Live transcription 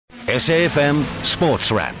SAFM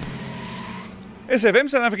Sports Wrap. SFM,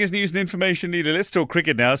 South Africa's news and information leader. Let's talk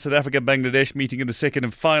cricket now. South Africa-Bangladesh meeting in the second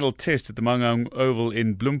and final test at the Mangaung Oval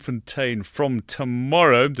in Bloemfontein from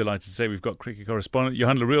tomorrow. I'm delighted to say we've got cricket correspondent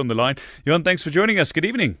Johan le Roux on the line. Johan, thanks for joining us. Good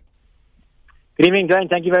evening. Good evening, Dwayne.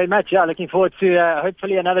 Thank you very much. Yeah, looking forward to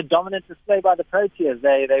hopefully another dominant display by the Proteas.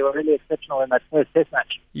 They were really exceptional in that first test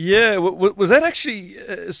match. Yeah, was that actually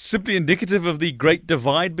simply indicative of the great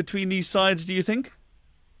divide between these sides, do you think?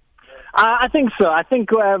 I think so. I think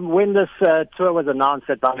when this tour was announced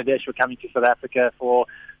that Bangladesh were coming to South Africa for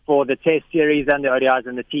the Test series and the ODIs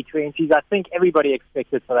and the T20s, I think everybody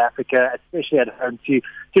expected South Africa, especially at home, to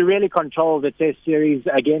really control the Test series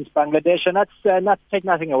against Bangladesh. And that's not take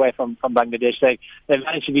nothing away from Bangladesh. They've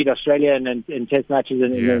managed to beat Australia in Test matches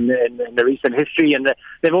in the recent history, and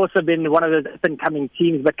they've also been one of the up-and-coming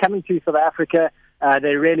teams. But coming to South Africa,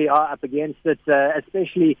 they really are up against it,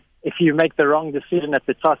 especially if you make the wrong decision at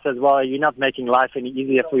the toss as well. You're not making life any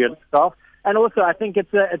easier for yourself. And also, I think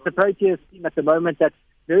it's a Proteas team at the moment that's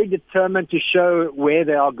very determined to show where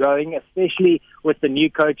they are going, especially with the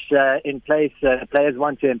new coach in place. Players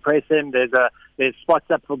want to impress him. There's spots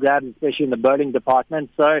up for grabs, especially in the bowling department.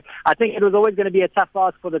 So I think it was always going to be a tough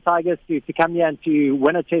ask for the Tigers to come here and to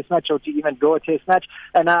win a test match or to even draw a test match.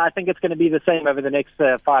 And I think it's going to be the same over the next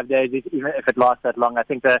 5 days, even if it lasts that long. I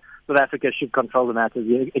think South Africa should control the matters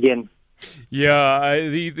again. Yeah,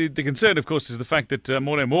 the concern, of course, is the fact that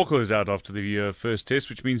Morne Morkel is out after the first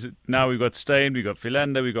test, which means that now we've got Steyn, we've got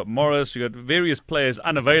Philander, we've got Morris, we've got various players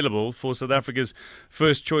unavailable for South Africa's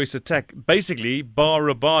first-choice attack. Basically, bar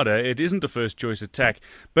Rabada, it isn't a first-choice attack.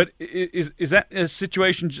 But is that a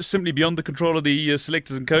situation just simply beyond the control of the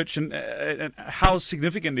selectors and coach? And how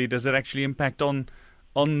significantly does it actually impact on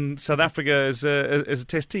South Africa as a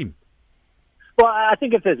test team? Well, I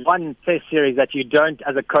think if there's one test series that you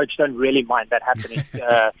as a coach, don't really mind that happening,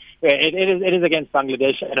 it is against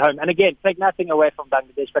Bangladesh at home. And again, take nothing away from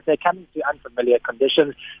Bangladesh, but they're coming to unfamiliar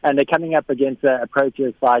conditions, and they're coming up against a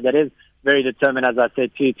Proteas side that is very determined, as I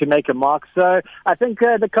said, to make a mark. So I think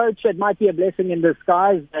the coach, it might be a blessing in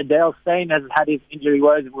disguise. Dale Steyn has had his injury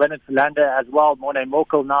woes, Leonard Philander as well. Morne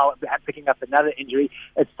Morkel now picking up another injury.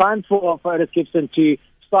 It's time for Otis Gibson to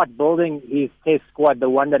start building his test squad, the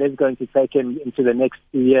one that is going to take him into the next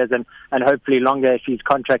 2 years and hopefully longer if his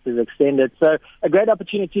contract is extended. So a great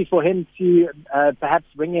opportunity for him to perhaps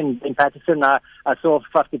bring in Dane Patterson. I saw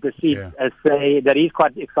Faf du Plessis say that he's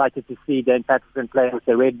quite excited to see Dane Patterson play with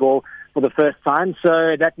the red ball for the first time.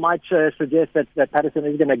 So that might suggest that Patterson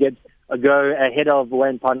is going to get a go ahead of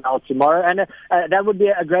Wayne Parnell tomorrow. And that would be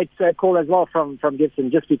a great call as well from Gibson,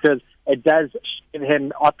 just because it does give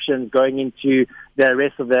him options going into the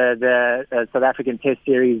rest of the South African Test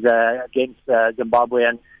series against Zimbabwe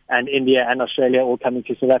and India and Australia, all coming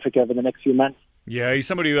to South Africa over the next few months. Yeah, he's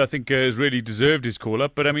somebody who I think has really deserved his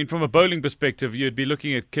call-up. But, I mean, from a bowling perspective, you'd be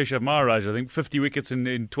looking at Keshav Maharaj. I think 50 wickets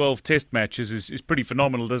in 12 test matches is pretty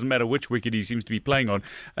phenomenal. Doesn't matter which wicket he seems to be playing on.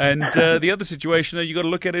 And the other situation that you got to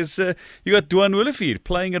look at is you got Duan Willefeed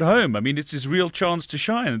playing at home. I mean, it's his real chance to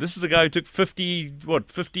shine. This is a guy who took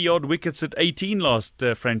 50-odd wickets at 18 last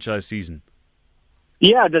franchise season.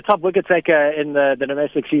 Yeah, the top wicket taker in the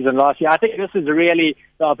domestic season last year. I think this is really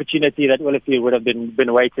the opportunity that Willefeed would have been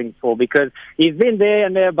waiting for, because he's been there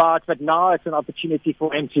and thereabouts, but now it's an opportunity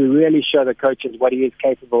for him to really show the coaches what he is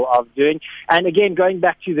capable of doing. And again, going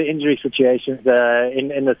back to the injury situations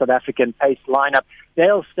in the South African pace lineup,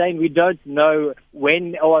 Dale Steyn, we don't know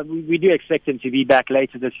when, or we do expect him to be back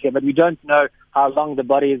later this year, but we don't know how long the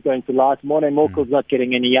body is going to last. Morne Morkel's not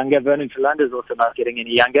getting any younger. Vernon Philander is also not getting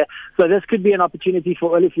any younger. So this could be an opportunity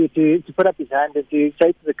for Willefeed to put up his hand and to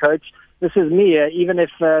say to the coach, this is me. Even if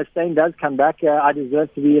Steyn does come back, I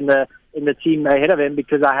deserve to be in the team ahead of him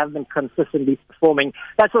because I have been consistently performing.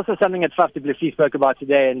 That's also something that Faf du Plessis spoke about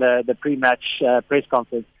today in the pre-match press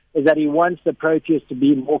conference, is that he wants the Proteas to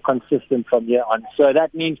be more consistent from here on. So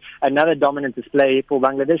that means another dominant display for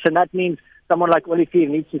Bangladesh, and that means someone like Willefeed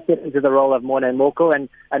needs to step into the role of Morne Morkel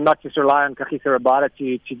and not just rely on Kagiso Rabada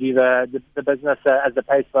to do the business as the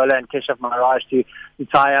pace bowler, and Keshav Maharaj to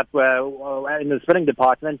tie up in the spinning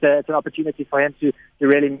department. It's an opportunity for him to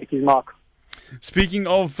really make his mark. Speaking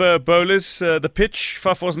of bowlers, the pitch,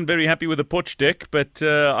 Faf wasn't very happy with the Potch deck, but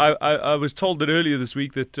I was told that earlier this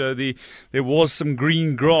week that there was some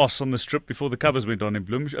green grass on the strip before the covers went on in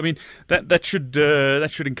Bloem. I mean, that should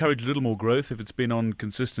encourage a little more growth if it's been on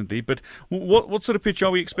consistently. But what sort of pitch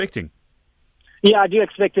are we expecting? Yeah, I do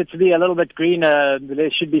expect it to be a little bit greener.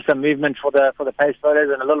 There should be some movement for the pace bowlers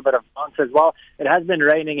and a little bit of bounce as well. It has been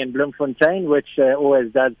raining in Bloemfontein, which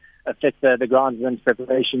always does affect the groundsman's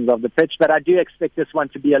preparations of the pitch. But I do expect this one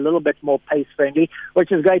to be a little bit more pace-friendly,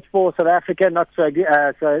 which is great for South Africa. Not so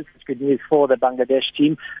good news for the Bangladesh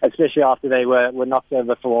team, especially after they were knocked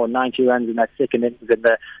over for 90 runs in that second innings in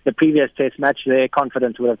the previous test match. Their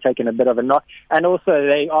confidence would have taken a bit of a knock. And also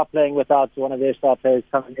they are playing without one of their star players,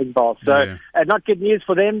 Tamin Iqbal. So not good news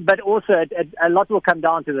for them, but also a lot will come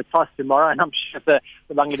down to the toss tomorrow. And I'm sure the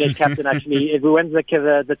Bangladesh captain actually, if he wins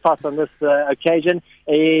the toss on this occasion,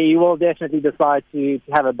 he will definitely decide to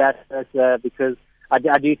have a bat first because I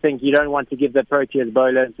do think you don't want to give the Proteas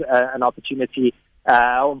bowlers an opportunity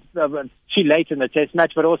too late in the test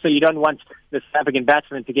match, but also you don't want the South African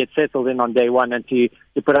batsmen to get settled in on day one and to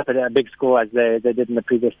put up a big score as they did in the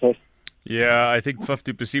previous test. Yeah, I think Faf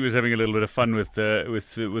du Plessis was having a little bit of fun with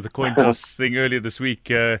the coin toss thing earlier this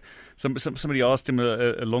week. Somebody asked him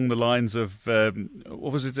along the lines of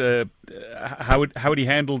what was it? How would he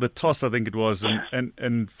handle the toss? I think it was,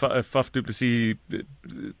 and Faf du Plessis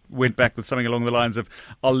went back with something along the lines of,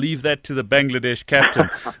 "I'll leave that to the Bangladesh captain,"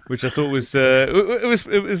 which I thought was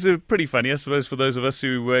pretty funny, I suppose, for those of us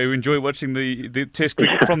who enjoy watching the Test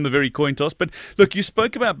cricket from the very coin toss. But look, you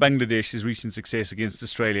spoke about Bangladesh's recent success against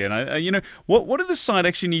Australia, and what do the side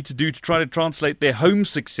actually need to do to try to translate their home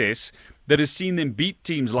success that has seen them beat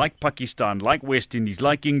teams like Pakistan, like West Indies,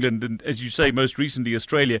 like England, and, as you say, most recently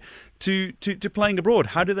Australia, to playing abroad?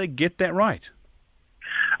 How do they get that right?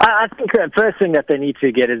 I think the first thing that they need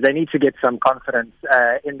to get is they need to get some confidence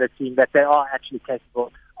in the team that they are actually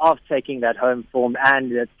capable of taking that home form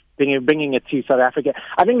and bringing it to South Africa.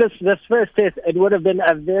 I think this first test, it would have been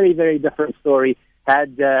a very, very different story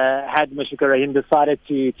had Mushfiqur Rahim decided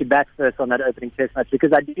to bat first on that opening test match,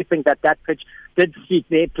 because I do think that pitch did suit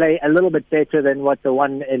their play a little bit better than what the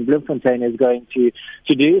one in Bloemfontein is going to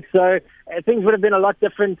do. So things would have been a lot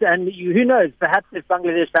different, and who knows, perhaps if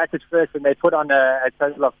Bangladesh batted first and they put on a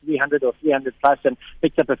total of 300 or 300 plus and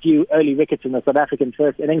picked up a few early wickets in the South African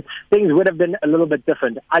first innings, things would have been a little bit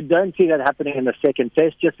different. I don't see that happening in the second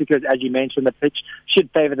test, just because, as you mentioned, the pitch should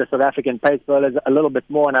favour the South African pace bowlers a little bit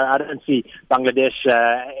more, and I don't see Bangladesh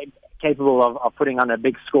capable of putting on a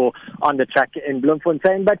big score on the track in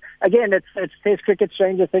Bloemfontein. But again, it's Test cricket.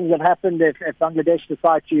 Stranger things have happened. If Bangladesh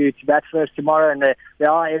decide to bat first tomorrow and they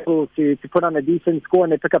are able to put on a decent score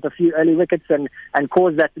and they pick up a few early wickets and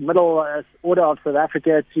cause that middle order of South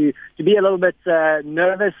Africa to be a little bit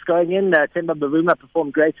nervous going in. Temba Bavuma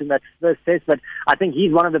performed great in that first test, but I think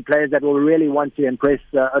he's one of the players that will really want to impress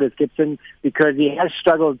Otis Gibson, because he has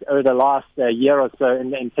struggled over the last year or so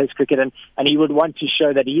in Test cricket, and he would want to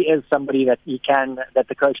show that he is somebody that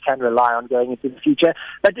the coach can rely on going into the future.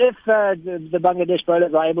 But if the Bangladesh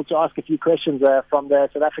bowlers are able to ask a few questions from the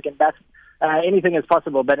South African batsmen, anything is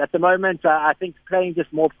possible. But at the moment, I think playing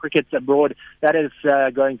just more cricket abroad, that is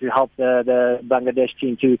going to help the Bangladesh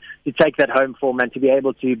team to take that home form and to be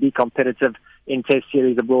able to be competitive in Test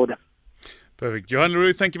series abroad. Perfect. Johan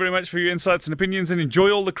Leroux, thank you very much for your insights and opinions, and enjoy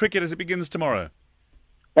all the cricket as it begins tomorrow.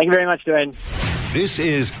 Thank you very much, Dwayne. This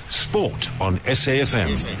is Sport on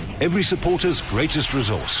SAFM, every supporter's greatest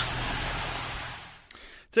resource.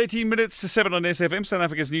 It's 18 minutes to 7 on SFM, South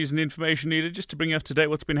Africa's news and information needed. Just to bring you up to date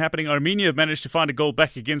what's been happening, Armenia have managed to find a goal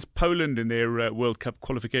back against Poland in their World Cup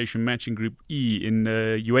qualification match in Group E in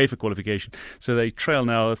UEFA qualification. So they trail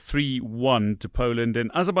now 3-1 to Poland. And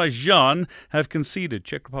Azerbaijan have conceded.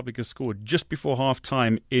 Czech Republic has scored just before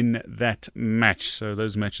half-time in that match. So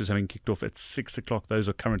those matches having kicked off at 6 o'clock. Those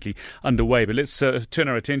are currently underway. But let's turn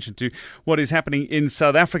our attention to what is happening in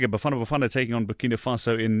South Africa. Bafana taking on Burkina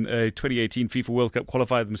Faso in 2018 FIFA World Cup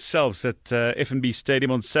qualifier themselves at FNB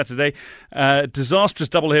Stadium on Saturday. Disastrous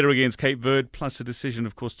doubleheader against Cape Verde, plus a decision,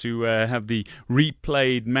 of course, to have the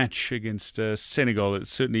replayed match against Senegal. It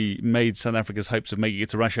certainly made South Africa's hopes of making it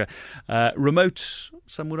to Russia remote,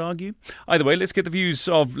 some would argue. Either way, let's get the views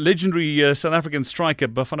of legendary South African striker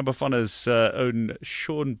Bafana's own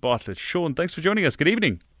Shaun Bartlett. Shaun, thanks for joining us. Good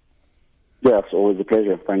evening. Yeah, it's always a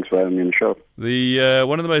pleasure. Thanks for having me on the show. The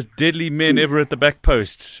one of the most deadly men ever at the back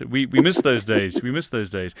post. We miss those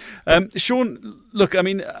days. Shaun, look, I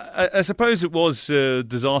mean, I suppose it was a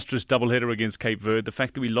disastrous doubleheader against Cape Verde. The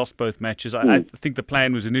fact that we lost both matches, I think the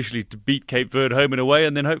plan was initially to beat Cape Verde home and away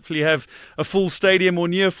and then hopefully have a full stadium or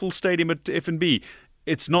near full stadium at FNB.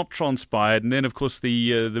 It's not transpired, and then, of course, the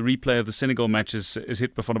replay of the Senegal match is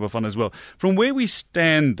hit Bafana as well. From where we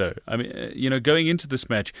stand, though, I mean, going into this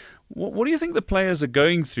match, what do you think the players are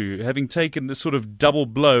going through, having taken this sort of double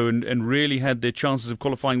blow and really had their chances of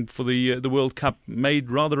qualifying for the World Cup made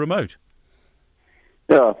rather remote?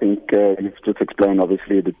 Yeah, I think you've just explained,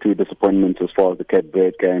 obviously, the two disappointments as far as the Cape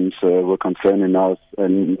Verde games were concerned, and now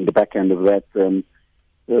in the back end of that,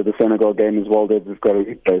 the Senegal game as well, they've got a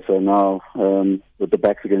replay. So now with the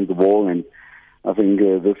backs against the wall, and I think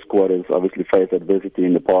this squad has obviously faced adversity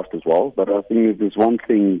in the past as well. But I think if there's one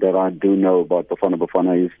thing that I do know about Bafana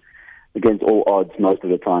Bafana is, against all odds, most of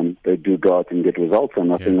the time, they do go out and get results.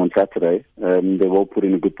 And I think on Saturday, they will put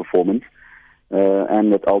in a good performance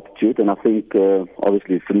and at altitude. And I think,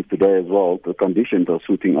 obviously, since today as well, the conditions are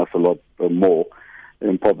suiting us a lot more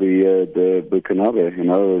than probably the Burkinabe.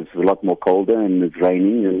 It's a lot more colder and it's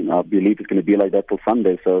raining. And I believe it's going to be like that till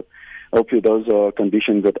Sunday. So hopefully those are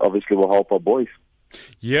conditions that obviously will help our boys.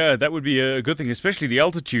 Yeah, that would be a good thing, especially the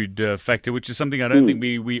altitude factor, which is something I don't think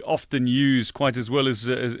we often use quite as well as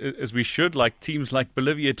we should, like teams like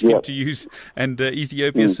Bolivia tend to use, and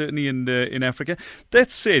Ethiopia certainly in Africa. That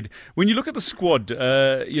said, when you look at the squad,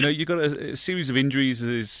 you've got a series of injuries,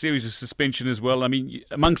 a series of suspension as well. I mean,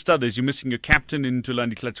 amongst others, you're missing your captain in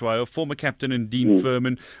Tulani Hlatshwayo, former captain in Dean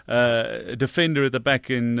Furman, a defender at the back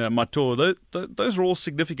in Mator. Those are all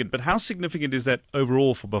significant, but how significant is that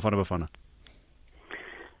overall for Bafana Bafana?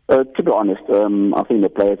 To be honest, I think the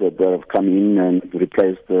players that have come in and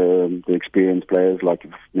replaced the experienced players, like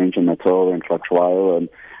you've mentioned, Mator and Hlatshwayo, and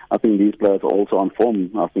I think these players are also on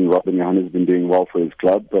form. I think Robin Johannes has been doing well for his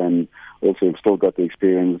club, and also we've still got the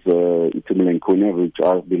experience, Itumeleng Khune, which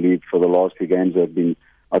I believe for the last few games have been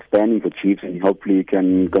outstanding for Chiefs, and hopefully he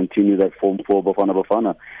can continue that form for Bafana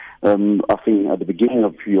Bafana. I think at the beginning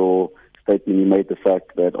of your statement, you made the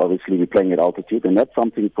fact that obviously we're playing at altitude, and that's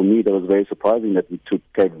something for me that was very surprising, that we took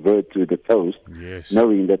Cape Verde to the coast,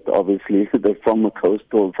 knowing that obviously they're from a coast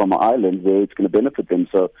or from an island where it's going to benefit them.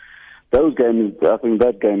 So those games, I think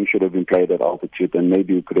that game should have been played at altitude, and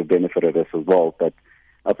maybe it could have benefited us as well. But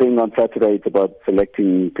I think on Saturday it's about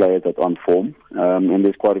selecting players that are on form, and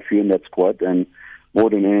there's quite a few in that squad, and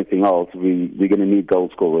more than anything else, we're going to need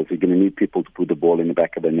goal scorers. We're going to need people to put the ball in the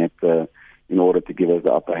back of the net in order to give us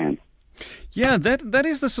the upper hand. Yeah, that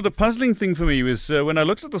is the sort of puzzling thing for me, was when I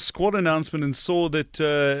looked at the squad announcement and saw that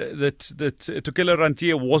Tokelo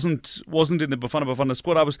Rantier wasn't in the Bafana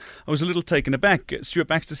squad. I was a little taken aback. Stuart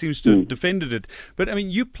Baxter seems to have defended it, but I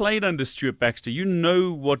mean, you played under Stuart Baxter. You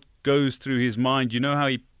know what goes through his mind. You know how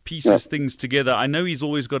he pieces things together. I know he's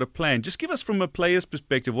always got a plan. Just give us, from a player's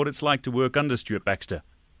perspective, what it's like to work under Stuart Baxter.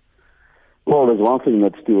 Well, there's one thing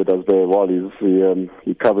that Stuart does very well is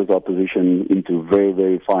he covers our position into very,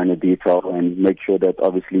 very finer detail and makes sure that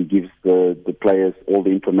obviously he gives the players all the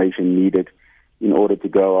information needed in order to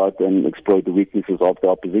go out and exploit the weaknesses of the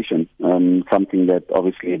opposition. Something that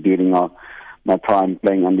obviously during my time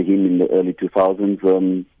playing under him in the early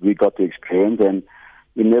 2000s, we got to experience, and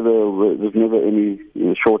there's never any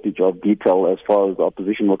shortage of detail as far as the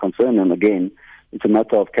opposition were concerned. And again, it's a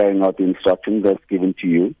matter of carrying out the instructions that's given to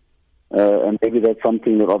you. And maybe that's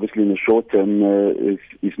something that obviously in the short term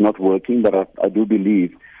is not working, but I do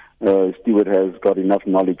believe Stuart has got enough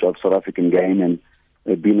knowledge of South African game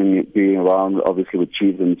and being around obviously with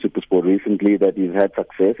Chiefs and SuperSport recently, that he's had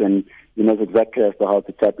success, and he knows exactly as to how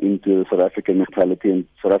to tap into South African mentality and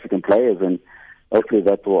South African players, and hopefully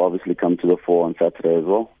that will obviously come to the fore on Saturday as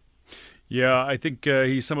well. Yeah, I think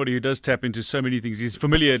he's somebody who does tap into so many things. He's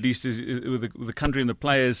familiar, at least, with the country and the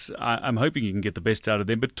players. I'm hoping he can get the best out of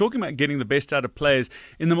them. But talking about getting the best out of players,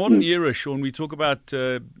 in the modern era, Sean, we talk about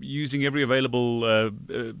using every available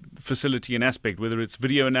facility and aspect, whether it's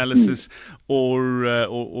video analysis or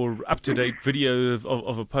up-to-date video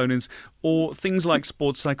of opponents, or things like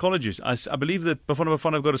sports psychologists. I believe that Bafana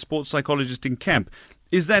Bafana have got a sports psychologist in camp.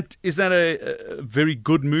 Is that a very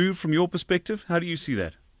good move from your perspective? How do you see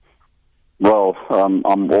that? Well,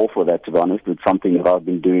 I'm all for that, to be honest. It's something that I've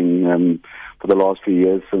been doing for the last few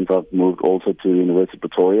years since I've moved also to University of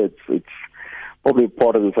Pretoria. It's probably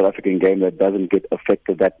part of the South African game that doesn't get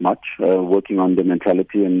affected that much, working on the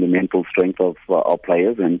mentality and the mental strength of our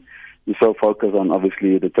players. And we so focus on,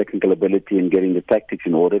 obviously, the technical ability and getting the tactics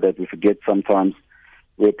in order that we forget sometimes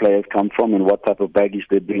where players come from and what type of baggage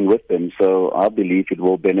they bring with them. So I believe it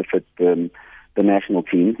will benefit the national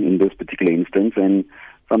team in this particular instance. And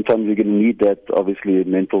sometimes you're going to need that, obviously,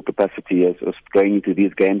 mental capacity as going into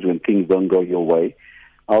these games when things don't go your way,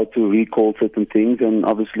 how to recall certain things and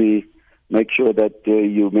obviously make sure that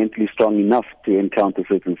you're mentally strong enough to encounter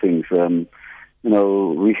certain things. We're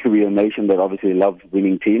a nation that obviously loves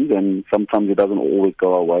winning teams, and sometimes it doesn't always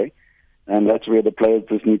go our way. And that's where the players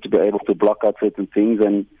just need to be able to block out certain things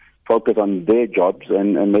and focus on their jobs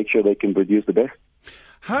and make sure they can produce the best.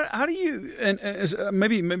 How do you, and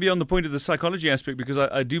maybe on the point of the psychology aspect, because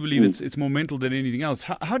I do believe it's more mental than anything else.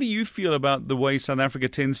 How do you feel about the way South Africa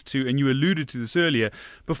tends to, and you alluded to this earlier,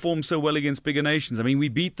 perform so well against bigger nations? I mean, we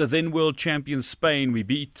beat the then world champion Spain. We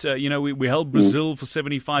beat, we held Brazil for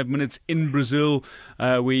 75 minutes in Brazil.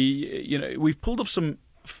 We've pulled off some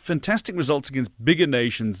fantastic results against bigger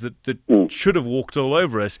nations that should have walked all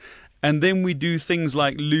over us. And then we do things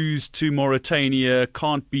like lose to Mauritania,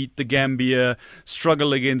 can't beat the Gambia,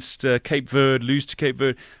 struggle against Cape Verde, lose to Cape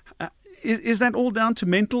Verde. Is that all down to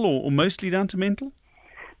mental or mostly down to mental?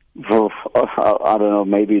 Well, I don't know.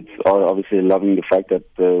 Maybe it's obviously loving the fact that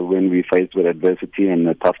when we're faced with adversity and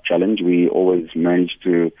a tough challenge, we always manage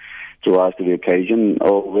to rise to the occasion,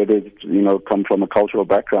 or whether it's, come from a cultural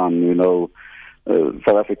background,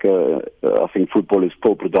 South Africa, I think football is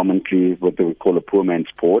still predominantly what they would call a poor man's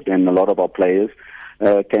sport, and a lot of our players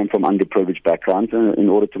came from underprivileged backgrounds in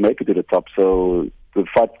order to make it to the top. So the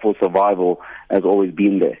fight for survival has always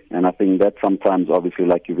been there, and I think that sometimes, obviously,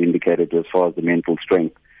 like you've indicated, as far as the mental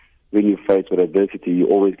strength, when you're faced with adversity, you're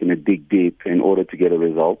always going to dig deep in order to get a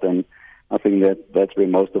result, and I think that's where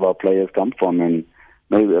most of our players come from. And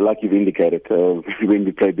maybe, like you've indicated, when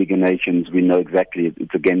we play bigger nations, we know exactly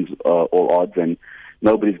it's against all odds, and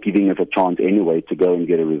nobody's giving us a chance anyway to go and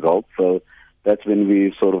get a result. So that's when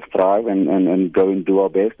we sort of thrive and go and do our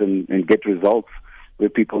best and get results where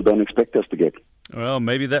people don't expect us to get. Well,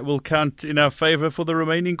 maybe that will count in our favour for the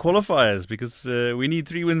remaining qualifiers, because we need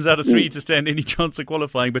 3 wins out of 3 to stand any chance of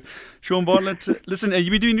qualifying. But Shaun Bartlett, listen,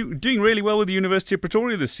 you've been doing really well with the University of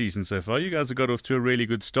Pretoria this season so far. You guys have got off to a really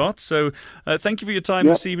good start. So thank you for your time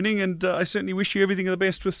this evening, and I certainly wish you everything of the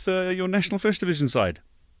best with your National First Division side.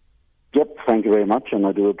 Yep, thank you very much, and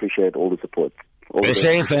I do appreciate all the support.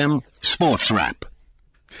 SAFM Sports Wrap.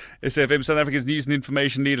 SAFM, South Africa's news and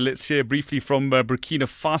information leader. Let's hear briefly from Burkina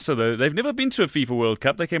Faso, though. They've never been to a FIFA World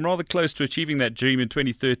Cup. They came rather close to achieving that dream in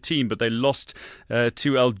 2013, but they lost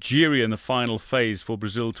to Algeria in the final phase for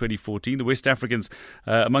Brazil 2014. The West Africans,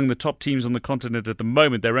 among the top teams on the continent at the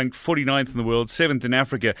moment, they're ranked 49th in the world, 7th in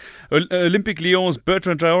Africa. Olympique Lyon's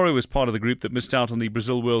Bertrand Traoré was part of the group that missed out on the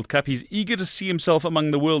Brazil World Cup. He's eager to see himself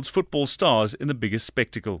among the world's football stars in the biggest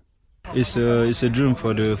spectacle. It's a dream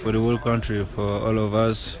for the whole country, for all of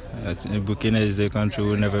us. Burkina is the country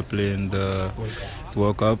who never played in the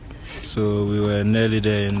World Cup, so we were nearly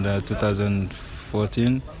there in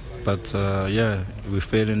 2014. But we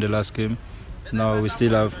failed in the last game. Now we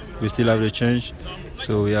still have the chance,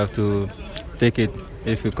 so we have to take it.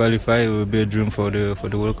 If we qualify, it will be a dream for the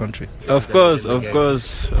whole country. Of course.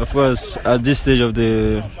 At this stage of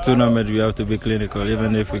the tournament, we have to be clinical.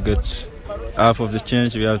 Even if we get half of the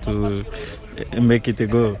change, we have to make it a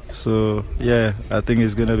goal. So I think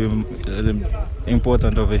it's going to be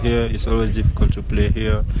important over here. It's always difficult to play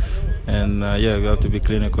here, and we have to be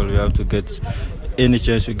clinical. We have to get any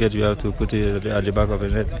chance we get. We have to put it at the back of the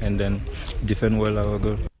net and then defend well our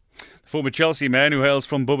goal. Former Chelsea man who hails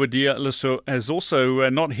from Bobadilla has also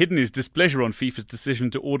not hidden his displeasure on FIFA's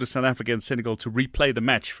decision to order South Africa and Senegal to replay the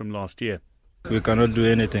match from last year. We cannot do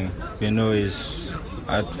anything. For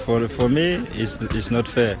me, it's not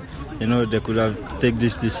fair. They could have taken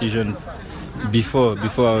this decision before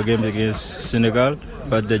our game against Senegal,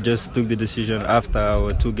 but they just took the decision after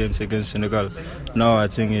our 2 games against Senegal. Now I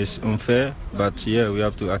think it's unfair, but we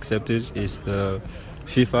have to accept it. It's the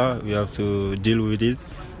FIFA. We have to deal with it.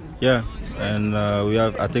 And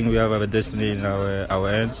I think we have our destiny in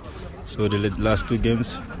our hands. So the last 2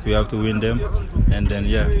 games, we have to win them, and then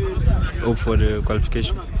hope for the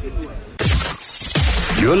qualification.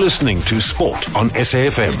 You're listening to Sport on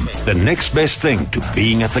SAFM, the next best thing to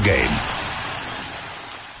being at the game.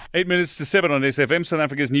 8 minutes to 7 on SAFM, South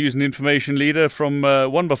Africa's news and information leader. From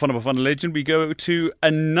one Bafana legend, we go to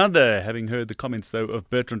another, having heard the comments, though, of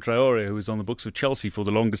Bertrand Traoré, who was on the books of Chelsea for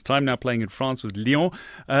the longest time, now playing in France with Lyon.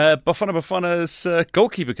 Bafana's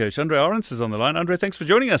goalkeeper coach, Andre Arends, is on the line. Andre, thanks for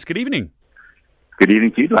joining us. Good evening. Good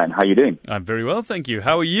evening to you, Dwayne. How are you doing? I'm very well, thank you.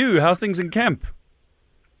 How are you? How are things in camp?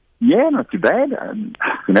 Yeah, not too bad.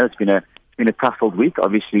 It's been a tough old week.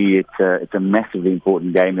 Obviously, it's a massively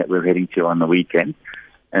important game that we're heading to on the weekend.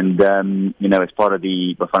 And, as part of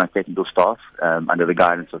the Bafana technical staff, under the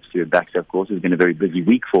guidance of Stuart Baxter, of course, it's been a very busy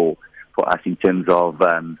week for us in terms of,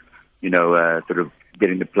 sort of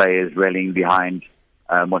getting the players rallying behind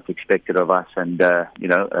what's expected of us and,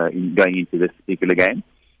 in going into this particular game.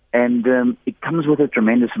 And it comes with a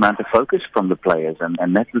tremendous amount of focus from the players.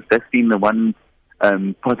 And that's been the one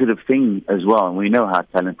positive thing as well. And we know how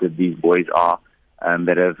talented these boys are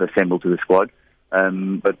that have assembled to the squad.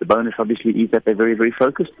 But the bonus, obviously, is that they're very, very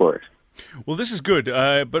focused for us. Well, this is good.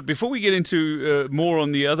 But before we get into more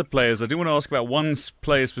on the other players, I do want to ask about one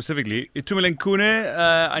player specifically. Itumeleng Khune,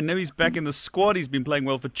 I know he's back in the squad. He's been playing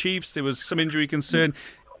well for Chiefs. There was some injury concern.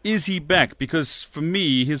 Is he back? Because for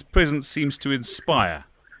me, his presence seems to inspire.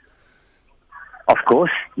 Of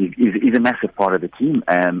course, he's a massive part of the team,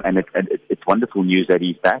 and it's wonderful news that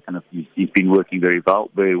he's back, and he's been working very well,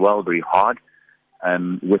 hard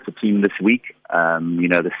with the team this week.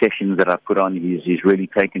 The sessions that I've put on, he's really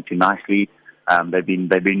taken to nicely. They've been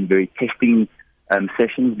very testing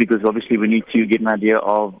sessions, because obviously we need to get an idea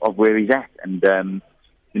of where he's at, and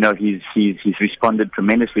he's responded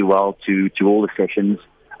tremendously well to all the sessions.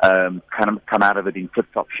 Come out of it in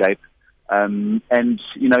tip-top shape.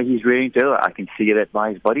 He's ready to do it. I can see that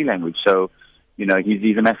by his body language. So,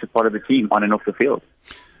 he's a massive part of the team on and off the field.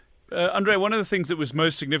 Andre, one of the things that was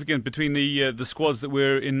most significant between the squads that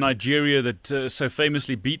were in Nigeria that so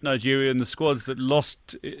famously beat Nigeria and the squads that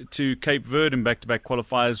lost to Cape Verde in back-to-back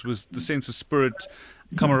qualifiers was the sense of spirit,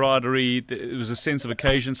 camaraderie. It was a sense of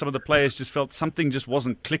occasion. Some of the players just felt something just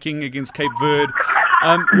wasn't clicking against Cape Verde.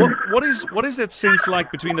 What is that sense like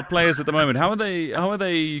between the players at the moment? How are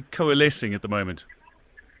they coalescing at the moment?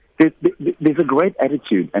 There's a great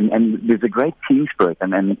attitude and there's a great team spirit,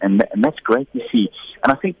 and that's great to see.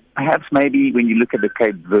 And I think perhaps maybe when you look at the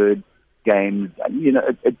Cape Verde games,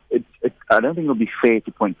 I don't think it'll be fair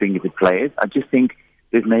to point fingers at players. I just think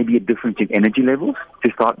there's maybe a difference in energy levels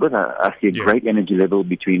to start with. I see a great energy level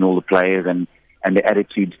between all the players and the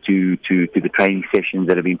attitudes to the training sessions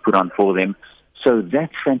that have been put on for them. So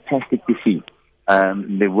that's fantastic to see.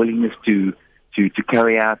 Their willingness to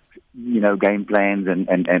carry out, game plans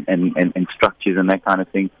and structures and that kind of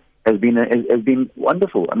thing has been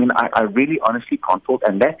wonderful. I mean, I really honestly can't fault,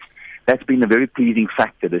 and that's been a very pleasing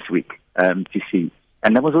factor this week to see.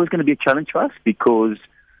 And that was always going to be a challenge for us, because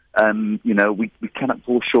we cannot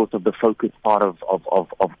fall short of the focus part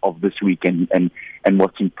of this week and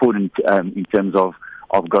what's important in terms of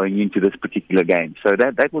going into this particular game. So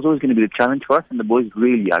that was always going to be the challenge for us, and the boys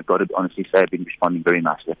really, I've got to honestly say, have been responding very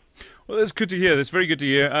nicely. Well, that's good to hear. That's very good to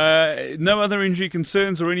hear. No other injury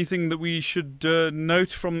concerns or anything that we should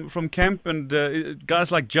note from camp? And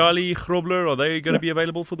guys like Jali, Grobler, are they going to be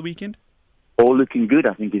available for the weekend? All looking good.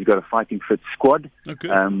 I think he's got a fighting fit squad,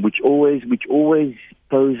 which always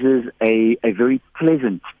poses a very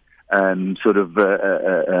pleasant problem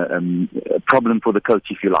for the coach,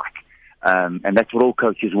 if you like. And that's what all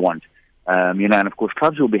coaches want. And of course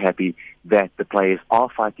clubs will be happy that the players are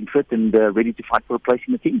fighting fit and ready to fight for a place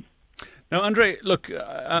in the team. Now, Andre, look,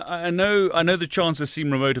 I know the chances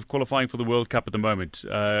seem remote of qualifying for the World Cup at the moment,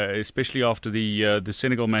 especially after the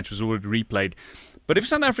Senegal match was already replayed. But if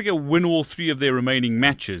South Africa win all three of their remaining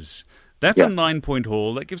matches, that's a 9-point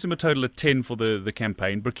haul. That gives them a total of 10 for the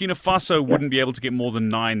campaign. Burkina Faso wouldn't be able to get more than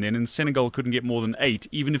 9 then, and Senegal couldn't get more than 8,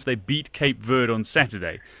 even if they beat Cape Verde on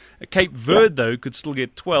Saturday. Cape Verde, though, could still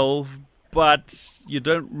get 12, but you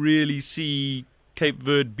don't really see Cape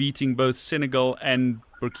Verde beating both Senegal and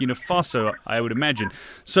Burkina Faso, I would imagine.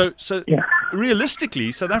 So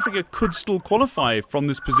realistically, South Africa could still qualify from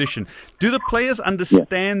this position. Do the players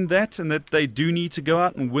understand that, and that they do need to go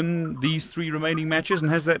out and win these 3 remaining matches,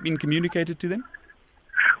 and has that been communicated to them?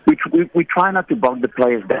 We try not to bog the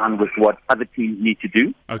players down with what other teams need to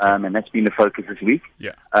do, and that's been the focus this week.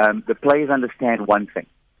 The players understand one thing.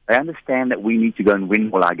 They understand that we need to go and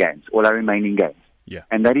win all our games, all our remaining games.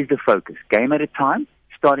 And that is the focus. Game at a time,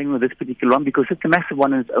 starting with this particular one, because it's a massive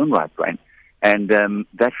one in its own right, Brian. And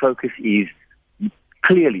that focus is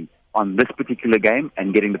clearly on this particular game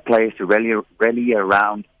and getting the players to rally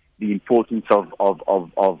around the importance of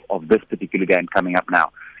this particular game coming up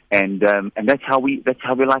now. And that's how we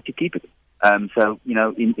like to keep it. So,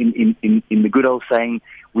 in the good old saying,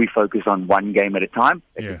 we focus on one game at a time.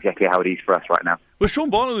 That's exactly how it is for us right now. Well,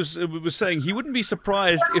 Sean Barlow was saying he wouldn't be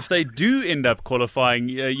surprised if they do end up qualifying,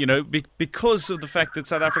 because of the fact that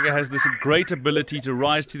South Africa has this great ability to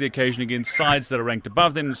rise to the occasion against sides that are ranked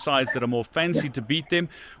above them, sides that are more fancied to beat them,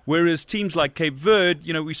 whereas teams like Cape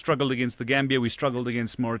Verde, we struggled against the Gambia, we struggled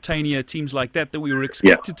against Mauritania, teams like that we were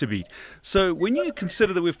expected to beat. So when you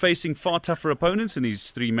consider that we're facing far tougher opponents in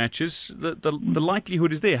these 3 matches, the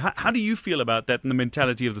likelihood is there. How do you feel about that and the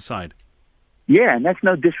mentality of the side? Yeah, and that's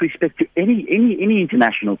no disrespect to any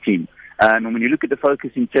international team. And when you look at the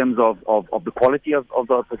focus in terms of the quality of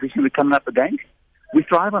the opposition we're coming up against, we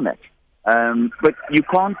thrive on that. But you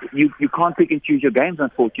can't pick and choose your games,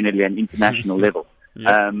 unfortunately, at an international level.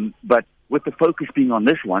 But with the focus being on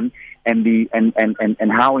this one and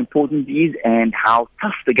how important it is and how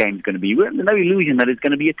tough the game's going to be, we're under no illusion that it's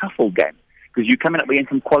going to be a tough old game, because you're coming up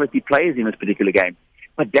against some quality players in this particular game.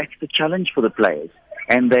 But that's the challenge for the players.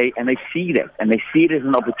 and they see that, and they see it as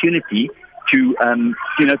an opportunity to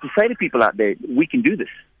to say to people out there, we can do this.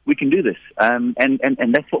 We can do this, and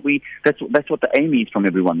that's what the aim is from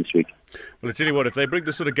everyone this week. Well, I tell you what, if they bring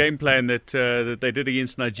the sort of game plan that they did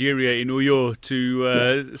against Nigeria in Uyo,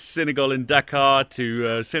 to Senegal in Dakar,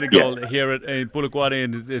 to Senegal here in Polokwane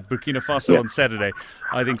and Burkina Faso on Saturday,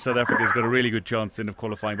 I think South Africa's got a really good chance then of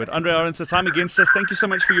qualifying. But Andre Arendse, time against us. Thank you so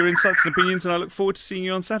much for your insights and opinions, and I look forward to seeing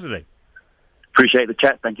you on Saturday. Appreciate the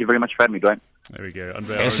chat. Thank you very much for having me, Dwayne. There we go.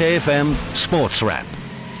 Andre Arendse. SAFM Sports Wrap.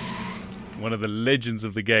 One of the legends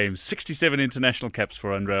of the game. 67 international caps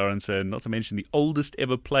for Andre Arendse, not to mention the oldest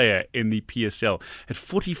ever player in the PSL. At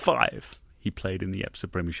 45, he played in the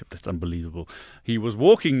Absa Premiership. That's unbelievable. He was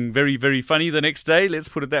walking very, very funny the next day, let's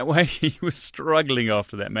put it that way. He was struggling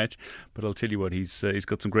after that match. But I'll tell you what, he's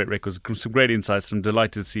got some great records, some great insights. I'm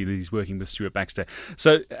delighted to see that he's working with Stuart Baxter.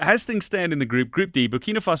 So as things stand in the Group D,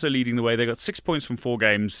 Burkina Faso leading the way. They got 6 points from 4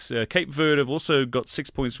 games. Cape Verde have also got 6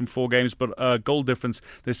 points from 4 games, but goal difference,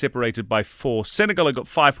 they're separated by 4. Senegal have got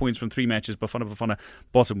 5 points from 3 matches. Bafana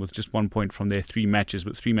bottom with just 1 point from their 3 matches,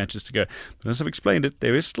 with 3 matches to go. But as I've explained it,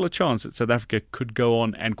 there is still a chance that South Africa could go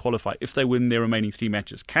on and qualify if they win their remaining 3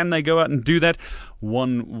 matches. Can they go out and do that?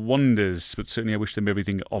 One wonders, but certainly I wish them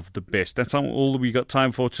everything of the best. That's all we got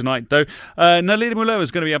time for tonight, though. Naledi Mulo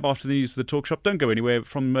is going to be up after the news for the Talk Shop. Don't go anywhere.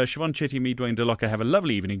 From Siobhan Chetty and me, Dwayne Delocker, have a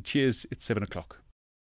lovely evening. Cheers. It's 7 o'clock.